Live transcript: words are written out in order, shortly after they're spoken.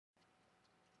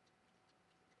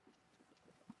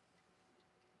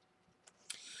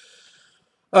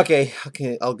Okay,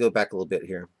 I'll go back a little bit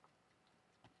here.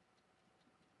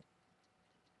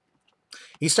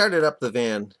 He started up the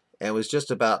van and was just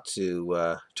about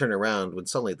to turn around when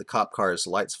suddenly the cop car's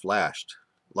lights flashed,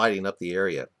 lighting up the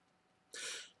area.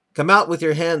 Come out with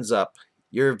your hands up.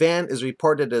 Your van is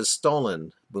reported as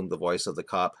stolen, boomed the voice of the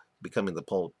cop, becoming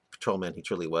the patrolman he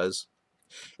truly was.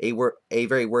 A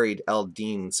very worried Al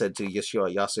Dean said to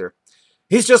Yesua Yasir,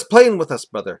 "He's just playing with us,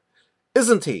 brother,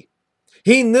 isn't he?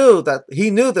 He knew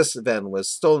this van was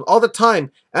stolen all the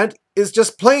time and is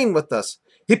just playing with us.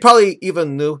 He probably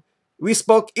even knew we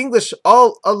spoke English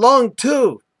all along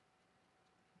too."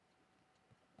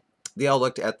 They all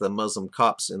looked at the Muslim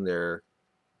cops in their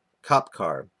cop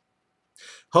car,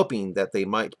 hoping that they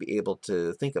might be able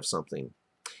to think of something.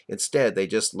 Instead, they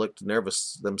just looked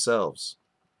nervous themselves.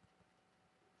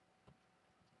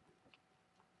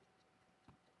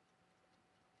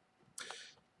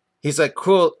 "He's a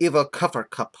cruel, evil kafir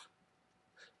cop.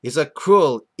 He's a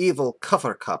cruel, evil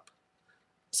kafir cop,"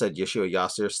 said Yeshua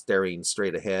Yasir, staring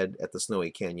straight ahead at the snowy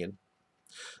canyon.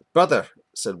 "Brother,"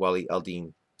 said Wali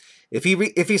Aldin, if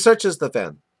he searches the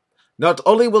van, not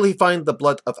only will he find the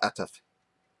blood of Ataf,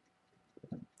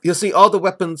 he'll see all the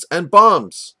weapons and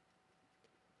bombs.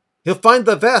 He'll find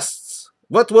the vests.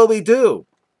 What will we do?"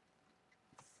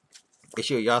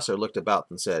 Yeshua Yasir looked about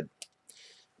and said,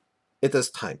 "It is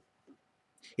time."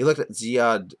 He looked at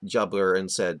Ziad Jabir and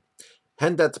said,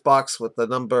 "Hand that box with the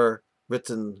number 4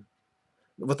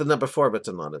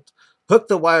 written on it. Hook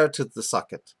the wire to the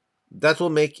socket. That will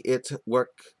make it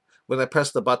work when I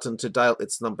press the button to dial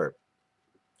its number."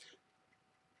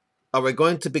 "Are we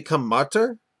going to become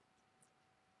martyr?"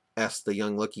 asked the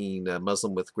young-looking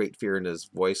Muslim with great fear in his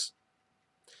voice.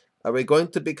 "Are we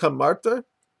going to become martyr?"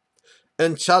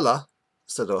 "Inshallah,"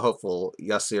 said a hopeful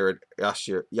Yasir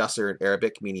in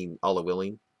Arabic, meaning Allah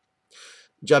willing.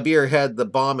 Jabir had the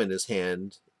bomb in his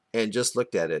hand and just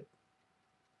looked at it.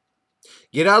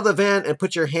 "Get out of the van and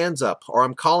put your hands up, or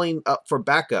I'm calling up for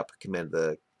backup," commanded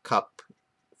the cop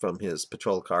from his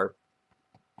patrol car.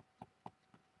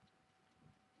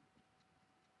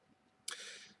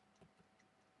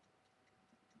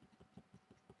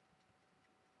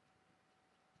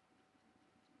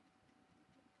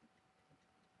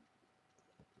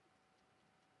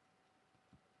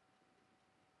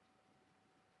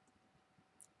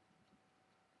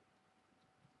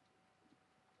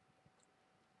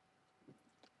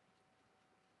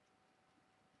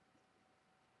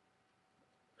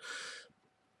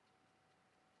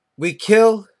 "We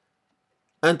kill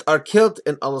and are killed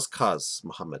in Allah's cause,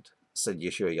 Muhammad," said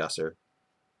Yeshua Yasir.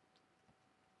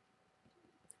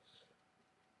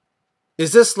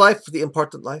 "Is this life the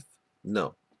important life?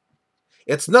 No.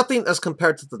 It's nothing as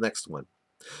compared to the next one.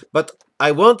 But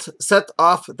I won't set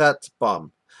off that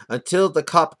bomb until the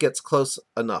cop gets close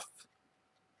enough."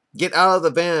 "Get out of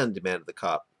the van," demanded the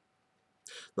cop.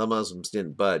 The Muslims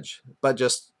didn't budge, but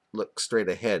just looked straight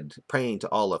ahead, praying to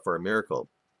Allah for a miracle.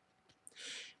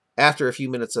 After a few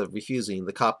minutes of refusing,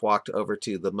 the cop walked over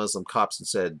to the Muslim cops and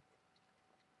said,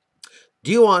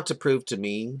 "Do you want to prove to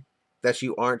me that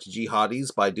you aren't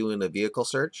jihadis by doing a vehicle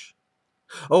search?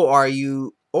 Or are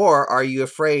you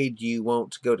afraid you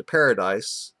won't go to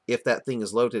paradise if that thing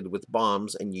is loaded with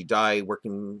bombs and you die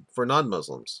working for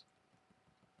non-Muslims?"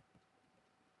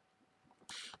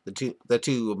 The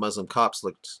two Muslim cops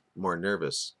looked more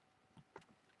nervous.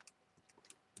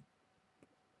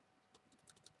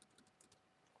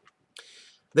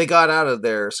 They got out of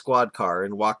their squad car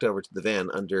and walked over to the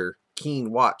van under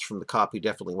keen watch from the cop who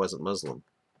definitely wasn't Muslim.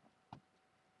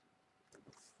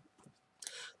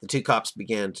 The two cops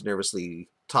began to nervously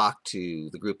talk to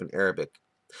the group in Arabic.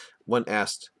 One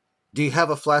asked, "Do you have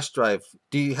a flash drive?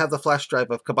 Do you have the flash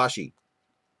drive of Kabashi?"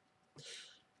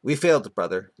 "We failed,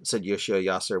 brother," said Yoshio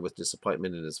Yasser with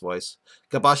disappointment in his voice.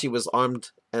 "Kabashi was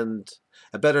armed and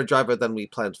a better driver than we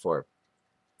planned for."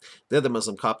 The other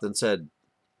Muslim cop then said,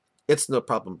 "It's no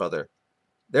problem, brother.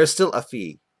 There's still a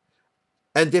fee.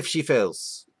 And if she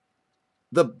fails,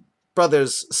 the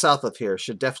brothers south of here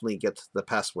should definitely get the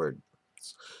passwords.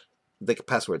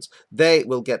 They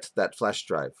will get that flash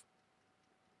drive."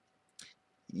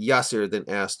 Yasir then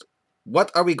asked,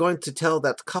 "What are we going to tell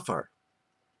that kafar?"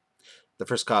 The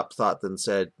first cop thought, then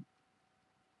said,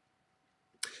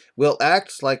 "We'll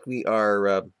act like we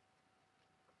are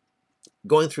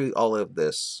going through all of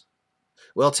this.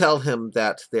 We'll tell him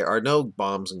that there are no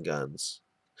bombs and guns.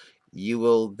 You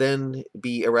will then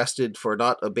be arrested for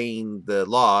not obeying the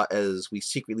law as we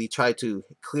secretly try to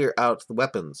clear out the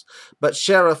weapons. But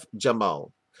Sheriff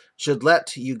Jamal should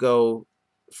let you go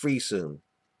free soon.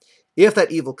 If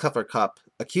that evil cover cop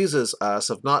accuses us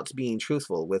of not being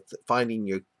truthful with finding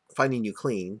your finding you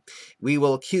clean, we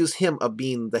will accuse him of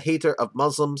being the hater of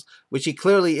Muslims, which he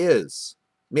clearly is.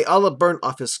 May Allah burn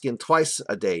off his skin twice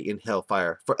a day in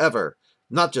hellfire, forever,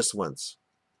 not just once.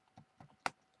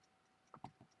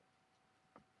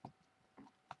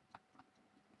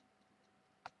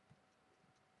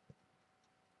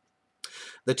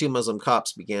 The two Muslim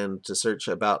cops began to search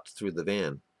about through the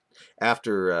van.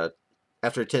 After a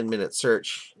 10-minute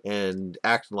search and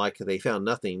acting like they found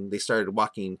nothing, they started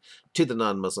walking to the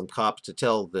non-Muslim cops to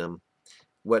tell them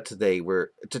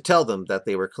that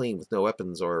they were clean with no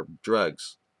weapons or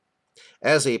drugs.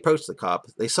 As they approached the cop,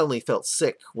 they suddenly felt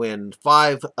sick when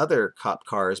 5 other cop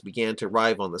cars began to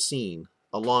arrive on the scene,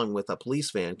 along with a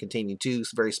police van containing 2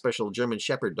 very special German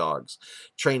Shepherd dogs,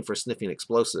 trained for sniffing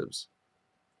explosives.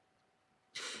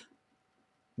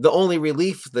 The only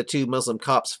relief the 2 Muslim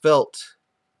cops felt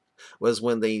was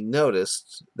when they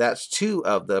noticed that 2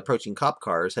 of the approaching cop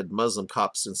cars had Muslim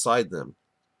cops inside them.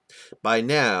 By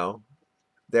now,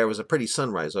 there was a pretty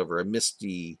sunrise over a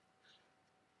misty,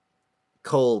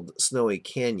 cold, snowy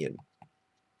canyon.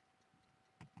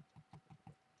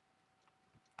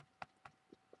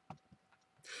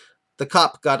 The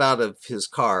cop got out of his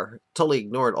car, totally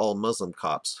ignored all Muslim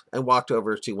cops, and walked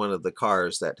over to one of the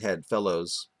cars that had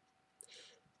fellows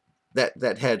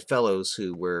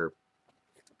who were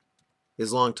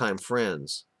his longtime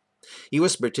friends. He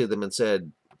whispered to them and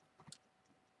said,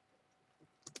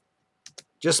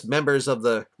 "Just members of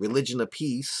the religion of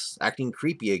peace, acting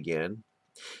creepy again.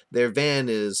 Their van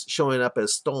is showing up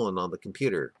as stolen on the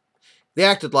computer." They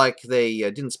acted like they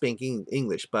didn't speak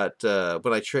English, but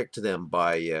when I tricked them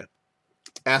by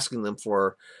asking them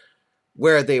for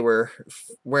where they were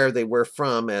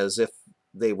from, as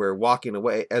they were walking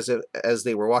away,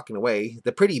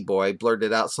 the pretty boy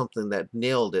blurted out something that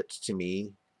nailed it to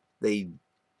me. "They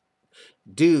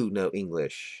do know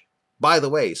English. By the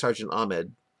way, Sergeant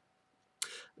Ahmed,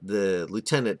 the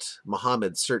Lieutenant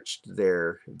Mohammed searched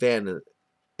their van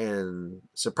and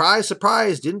surprise,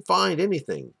 surprise, didn't find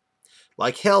anything."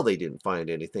 Like hell they didn't find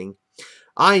anything.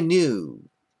 I knew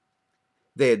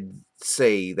they'd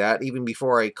say that even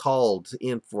before I called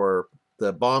in for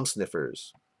the bomb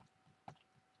sniffers.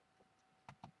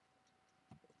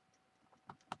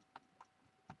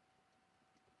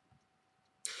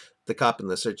 The cop in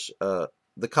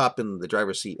the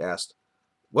driver's seat asked,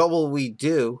 "What will we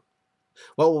do?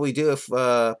 What will we do if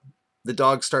the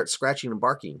dog starts scratching and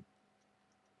barking?"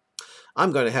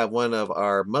 "I'm going to have one of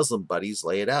our Muslim buddies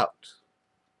lay it out.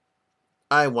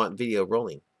 I want video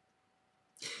rolling.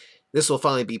 This will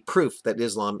finally be proof that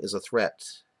Islam is a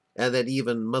threat, and that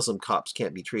even Muslim cops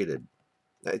can't be treated.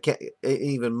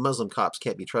 Even Muslim cops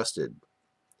can't be trusted.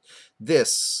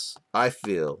 This, I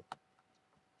feel,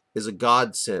 is a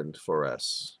godsend for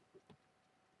us.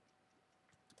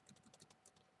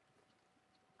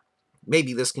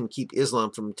 Maybe this can keep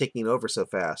Islam from taking over so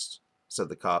fast," said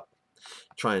the cop,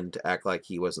 trying to act like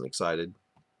he wasn't excited.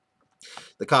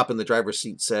 The cop in the driver's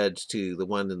seat said to the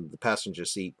one in the passenger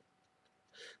seat,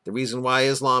 "The reason why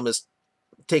Islam is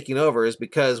taking over is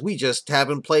because we just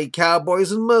haven't played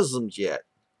cowboys and Muslims yet."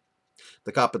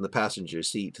 The cop in the passenger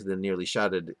seat then nearly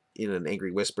shouted in an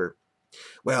angry whisper,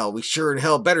 "Well, we sure in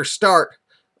hell better start.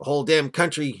 The whole damn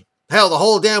country, hell, the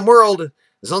whole damn world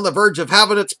is on the verge of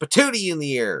having its patootie in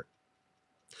the air."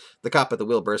 The cop at the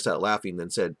wheel burst out laughing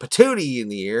and said, "Patootie in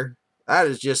the air? That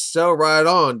is just so right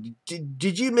on.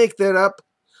 Did you make that up?"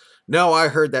 "No, I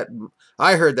heard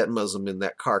that Muslim in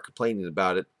that car complaining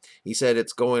about it. He said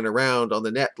it's going around on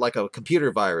the net like a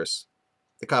computer virus."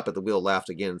 The cop at the wheel laughed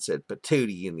again and said,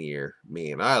 "Patootie in the air.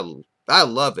 Man, I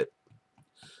love it."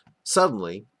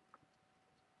 Suddenly,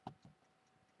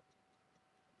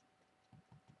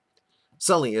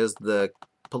 as the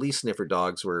police sniffer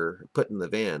dogs were put in the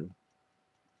van,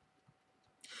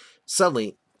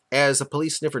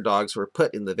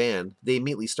 they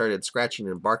immediately started scratching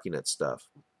and barking at stuff.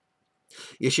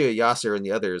 Yesua Yasir and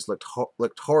the others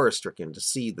looked horror-stricken to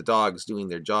see the dogs doing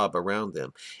their job around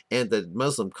them, and the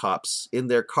Muslim cops in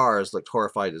their cars looked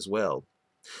horrified as well.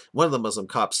 One of the Muslim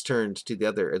cops turned to the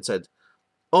other and said,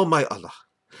 "Oh my Allah,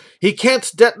 he can't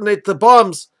detonate the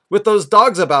bombs with those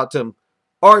dogs about him,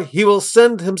 or he will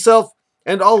send himself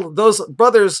and all those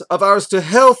brothers of ours to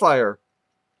hellfire."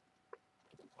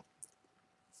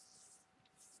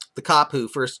 The cop who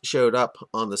first showed up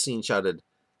on the scene shouted,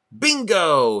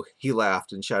 "Bingo!" He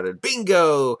laughed and shouted,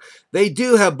 "Bingo! They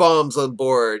do have bombs on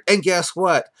board. And guess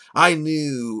what? I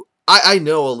know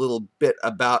a little bit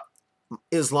about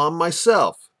Islam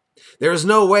myself. There is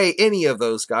no way any of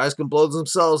those guys can blow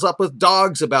themselves up with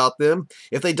dogs about them.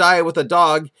 If they die with a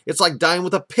dog, it's like dying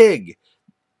with a pig.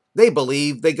 They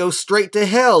believe they go straight to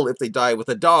hell if they die with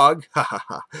a dog. Ha ha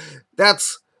ha.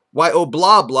 That's why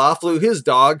Blah Blah flew his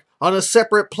dog on a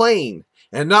separate plane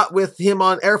and not with him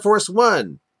on Air Force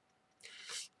One.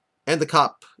 And the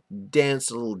cop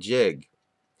danced a little jig.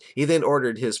 He then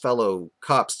ordered his fellow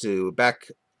cops to back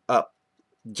up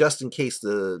just in case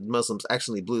the Muslims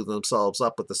actually blew themselves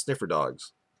up with the sniffer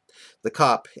dogs. The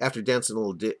cop, after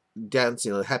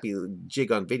dancing a happy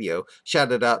jig on video,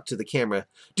 shouted out to the camera,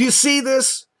 "Do you see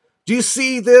this? Do you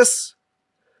see this?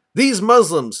 These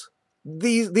Muslims,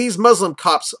 these Muslim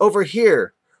cops over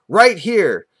here, right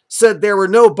here, said there were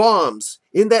no bombs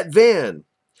in that van.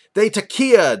 They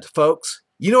taqiyad, folks.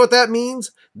 You know what that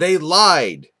means? They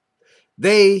lied.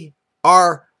 They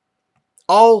are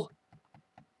all..."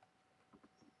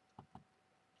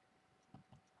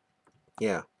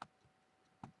 Yeah.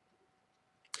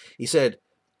 He said,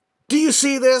 "Do you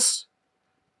see this?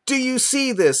 Do you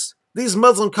see this? These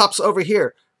Muslim cops over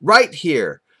here, right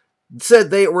here,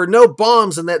 said there were no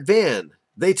bombs in that van.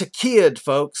 They taqiyad,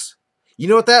 folks. You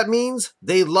know what that means?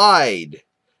 They lied.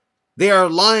 They are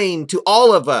lying to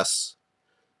all of us.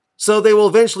 So they will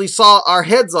eventually saw our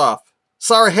heads off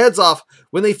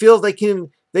when they feel they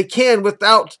can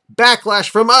without backlash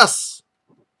from us."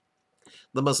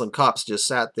 The Muslim cops just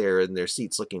sat there in their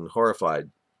seats looking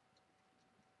horrified.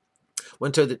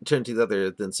 One turned to the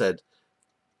other, then said,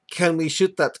 "Can we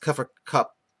shoot that cover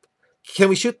cop? Can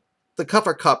we shoot the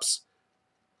cover cops?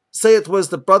 Say it was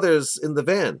the brothers in the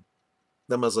van."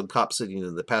 The Muslim cop sitting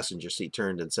in the passenger seat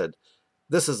turned and said,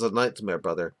 "This is a nightmare,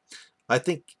 brother. I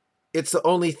think it's the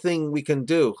only thing we can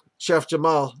do. Sheriff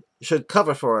Jamal should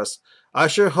cover for us. I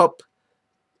sure hope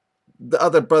the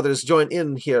other brothers join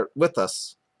in here with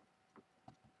us."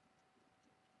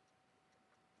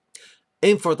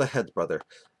 "Aim for the head, brother.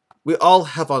 We all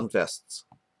have on vests."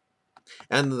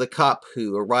 And the cop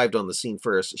who arrived on the scene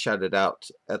first shouted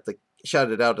out at the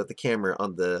camera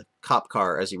on the cop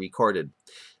car as he recorded.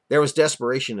 There was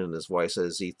desperation in his voice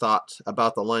as he thought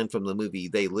about the line from the movie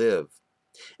They Live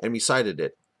and recited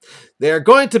it. "They are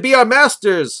going to be our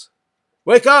masters!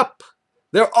 Wake up!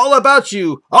 They're all about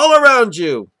you, all around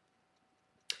you!"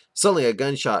 Suddenly a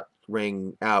gunshot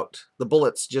rang out. The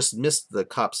bullets just missed the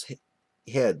cop's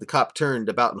head. The cop turned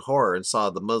about in horror and saw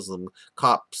the Muslim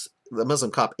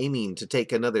cop aiming to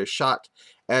take another shot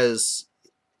as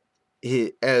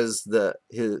his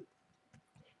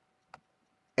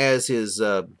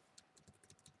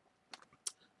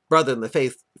brother in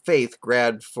the faith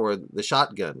grabbed for the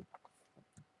shotgun.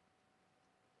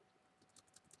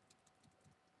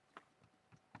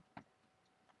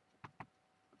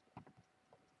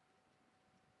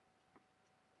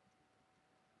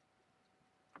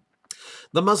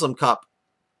 The Muslim cop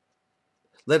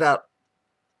let out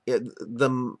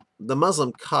the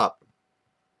Muslim cop.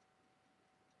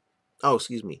 Oh,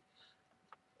 excuse me.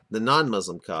 The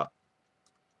non-Muslim cop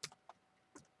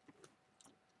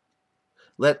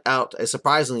let out a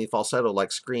surprisingly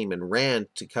falsetto-like scream and ran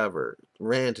to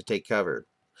take cover.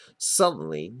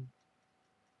 Suddenly,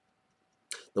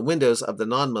 the windows of the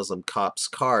non-Muslim cops'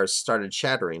 cars started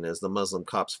shattering as the Muslim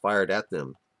cops fired at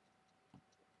them.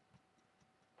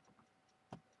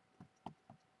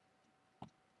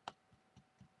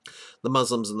 The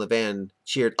Muslims in the van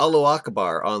cheered Allahu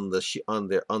Akbar on the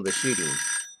shooting.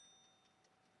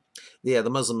 Yeah,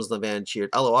 the Muslims in the van cheered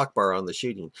Allahu Akbar on the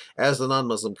shooting. As the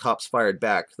non-Muslim cops fired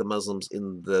back, the Muslims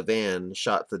in the van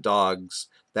shot the dogs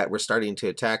that were starting to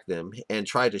attack them and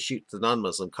tried to shoot the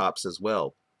non-Muslim cops as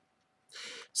well.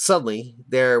 Suddenly,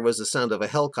 there was the sound of a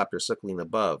helicopter circling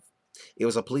above. It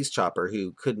was a police chopper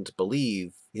who couldn't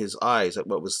believe his eyes at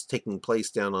what was taking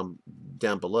place down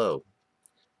below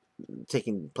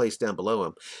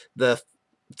him. The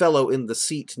fellow in the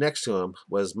seat next to him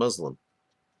was Muslim.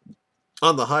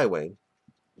 On the highway,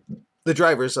 the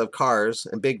drivers of cars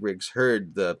and big rigs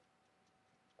heard the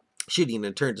shooting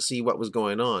and turned to see what was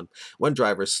going on. One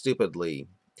driver stupidly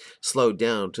slowed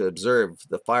down to observe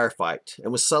the firefight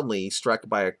and was suddenly struck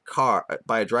by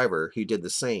a driver who did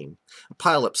the same. A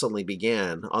pileup suddenly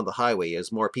began on the highway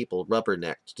as more people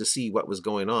rubbernecked to see what was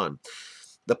going on.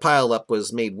 The pileup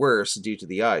was made worse due to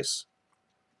the ice.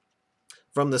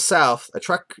 From the south, a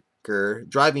trucker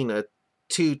driving a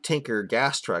two-tanker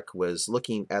gas truck was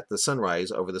looking at the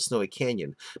sunrise over the snowy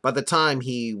canyon. By the time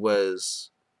he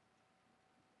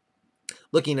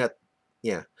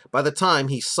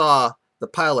saw the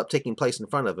pileup taking place in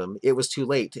front of him, it was too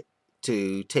late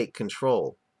to take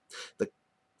control. The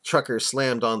trucker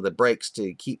slammed on the brakes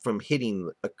to keep from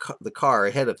hitting the car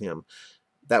ahead of him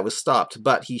that was stopped,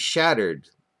 but he shattered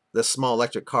the small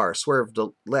electric car, swerved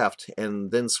left,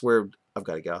 and then swerved... I've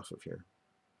got to get off of here.